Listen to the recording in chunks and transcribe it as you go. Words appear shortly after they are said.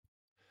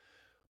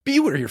Be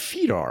where your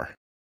feet are.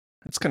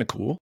 That's kind of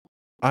cool.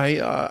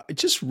 I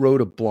just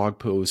wrote a blog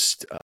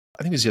post, I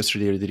think it was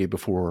yesterday or the day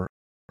before,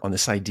 on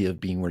this idea of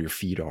being where your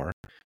feet are.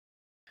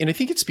 And I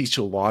think it speaks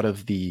to a lot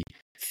of the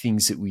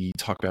things that we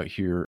talk about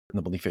here in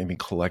the Belief Family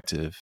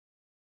Collective.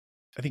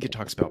 I think it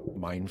talks about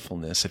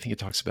mindfulness. I think it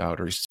talks about,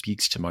 or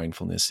speaks to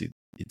mindfulness.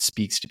 It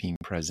speaks to being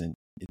present.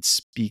 It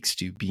speaks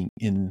to being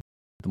in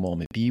the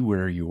moment. Be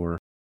where your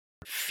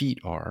feet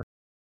are.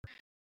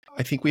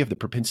 I think we have the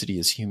propensity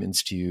as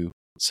humans to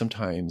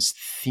sometimes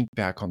think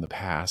back on the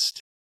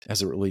past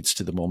as it relates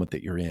to the moment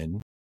that you're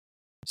in.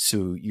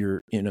 So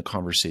you're in a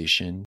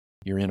conversation,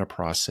 you're in a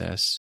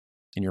process,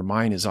 and your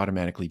mind is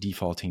automatically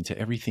defaulting to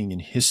everything in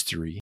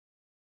history,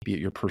 be it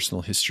your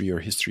personal history or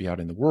history out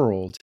in the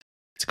world,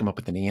 to come up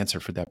with an answer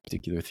for that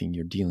particular thing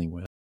you're dealing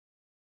with.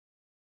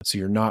 So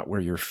you're not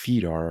where your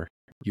feet are,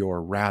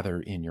 you're rather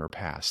in your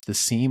past. The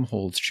same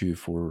holds true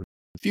for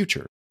the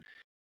future.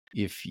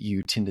 If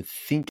you tend to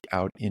think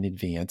out in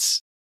advance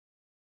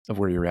of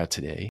where you're at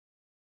today,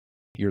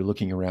 you're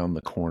looking around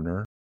the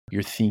corner,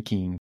 you're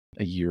thinking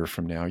a year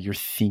from now, you're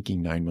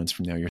thinking 9 months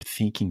from now, you're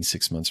thinking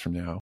 6 months from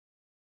now,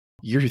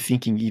 you're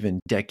thinking even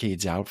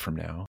decades out from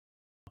now.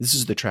 This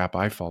is the trap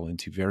I fall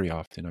into very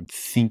often. I'm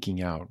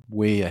thinking out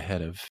way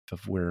ahead of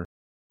where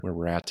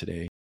we're at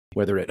today,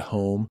 whether at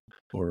home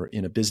or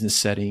in a business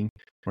setting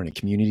or in a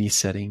community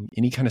setting,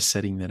 any kind of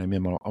setting that I'm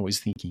in, I'm always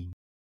thinking.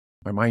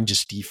 My mind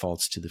just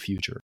defaults to the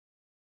future.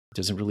 It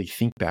doesn't really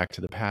think back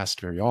to the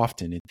past very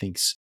often. It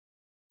thinks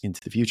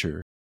into the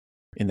future,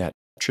 and that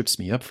trips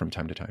me up from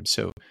time to time.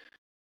 So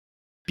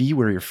be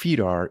where your feet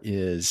are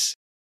is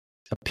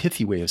a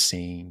pithy way of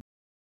saying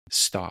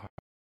stop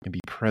and be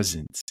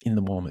present in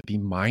the moment. Be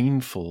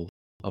mindful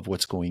of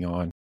what's going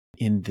on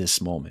in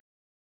this moment.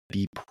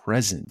 Be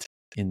present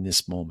in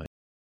this moment.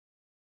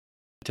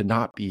 To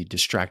not be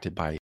distracted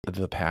by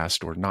the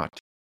past or not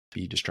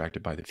be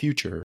distracted by the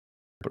future,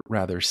 but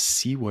rather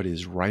see what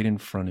is right in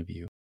front of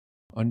you.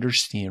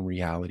 Understand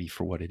reality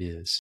for what it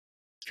is.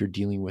 If you're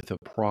dealing with a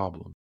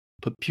problem,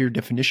 put pure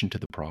definition to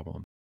the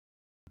problem,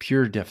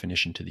 pure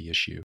definition to the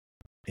issue,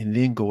 and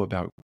then go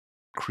about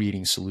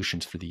creating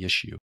solutions for the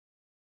issue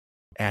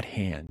at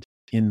hand,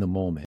 in the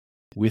moment,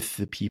 with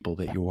the people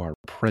that you are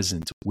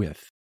present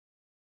with,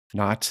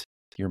 not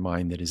your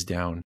mind that is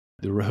down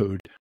the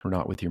road or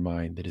not with your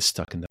mind that is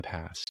stuck in the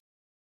past.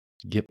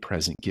 Get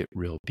present, get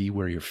real, be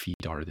where your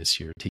feet are this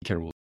year. Take care.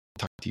 We'll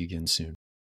talk to you again soon.